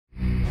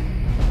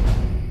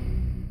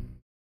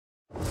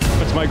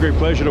my great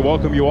pleasure to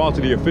welcome you all to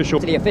the official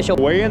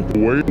weigh-in.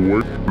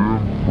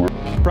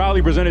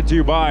 Proudly presented to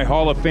you by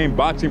Hall of Fame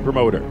boxing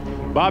promoter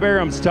Bob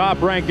Arum's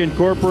Top Rank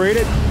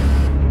Incorporated.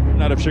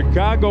 Out of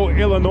Chicago,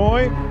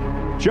 Illinois,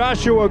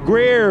 Joshua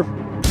Greer. I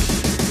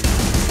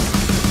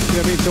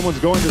mean, someone's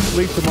going to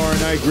sleep tomorrow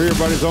night. Greer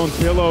brought his own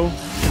pillow.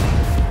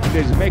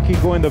 There's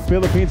Mexico and the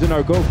Philippines in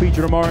our Go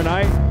feature tomorrow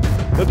night.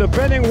 The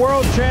defending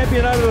world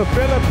champion out of the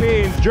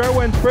Philippines,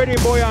 Jerwin Pretty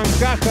Boy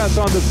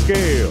Ancajas on the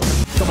scale.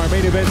 From our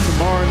main event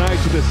tomorrow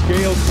night to the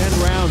scale,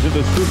 10 rounds in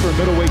the super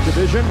middleweight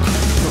division.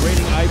 The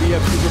reigning IBF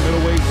super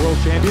middleweight world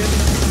champion,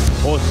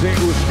 Jose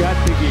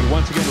Uzcategui.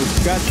 Once again,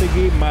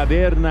 Uzcategui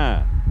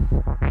Maderna.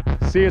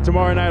 See you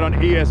tomorrow night on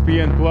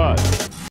ESPN+.